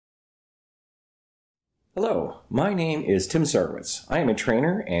Hello, my name is Tim Serewicz. I am a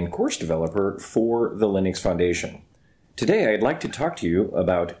trainer and course developer for the Linux Foundation. Today I'd like to talk to you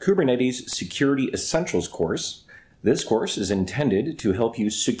about Kubernetes Security Essentials course. This course is intended to help you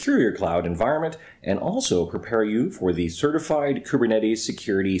secure your cloud environment and also prepare you for the Certified Kubernetes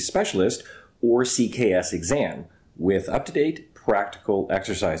Security Specialist or CKS exam with up-to-date practical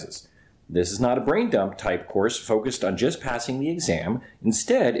exercises. This is not a brain dump type course focused on just passing the exam.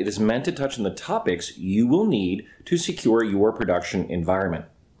 Instead, it is meant to touch on the topics you will need to secure your production environment.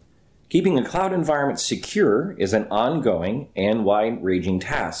 Keeping a cloud environment secure is an ongoing and wide-ranging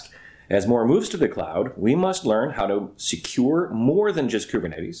task. As more moves to the cloud, we must learn how to secure more than just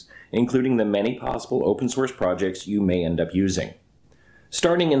Kubernetes, including the many possible open source projects you may end up using.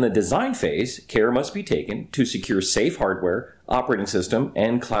 Starting in the design phase, care must be taken to secure safe hardware, operating system,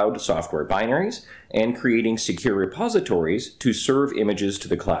 and cloud software binaries, and creating secure repositories to serve images to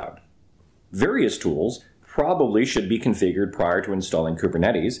the cloud. Various tools probably should be configured prior to installing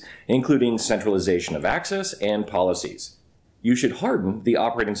Kubernetes, including centralization of access and policies. You should harden the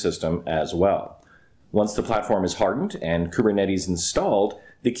operating system as well. Once the platform is hardened and Kubernetes installed,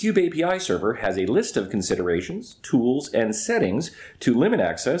 the Kube API server has a list of considerations, tools, and settings to limit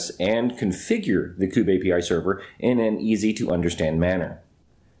access and configure the Kube API server in an easy-to-understand manner.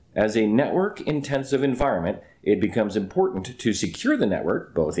 As a network-intensive environment, it becomes important to secure the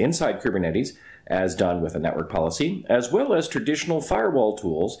network, both inside Kubernetes, as done with a network policy, as well as traditional firewall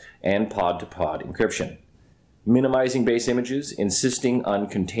tools and pod-to-pod encryption. Minimizing base images, insisting on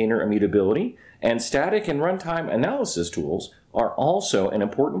container immutability, and static and runtime analysis tools are also an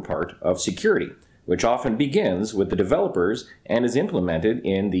important part of security, which often begins with the developers and is implemented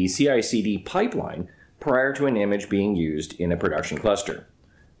in the CI/CD pipeline prior to an image being used in a production cluster.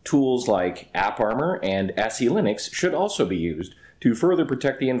 Tools like AppArmor and SELinux should also be used to further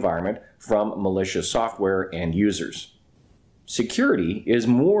protect the environment from malicious software and users. Security is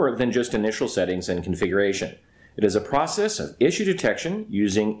more than just initial settings and configuration. It is a process of issue detection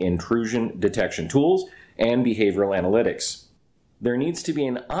using intrusion detection tools and behavioral analytics. There needs to be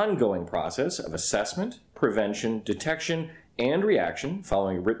an ongoing process of assessment, prevention, detection, and reaction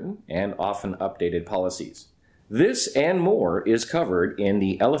following written and often updated policies. This and more is covered in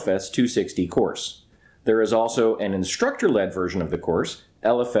the LFS 260 course. There is also an instructor-led version of the course,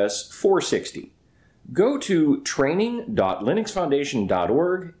 LFS 460. Go to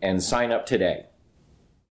training.linuxfoundation.org and sign up today.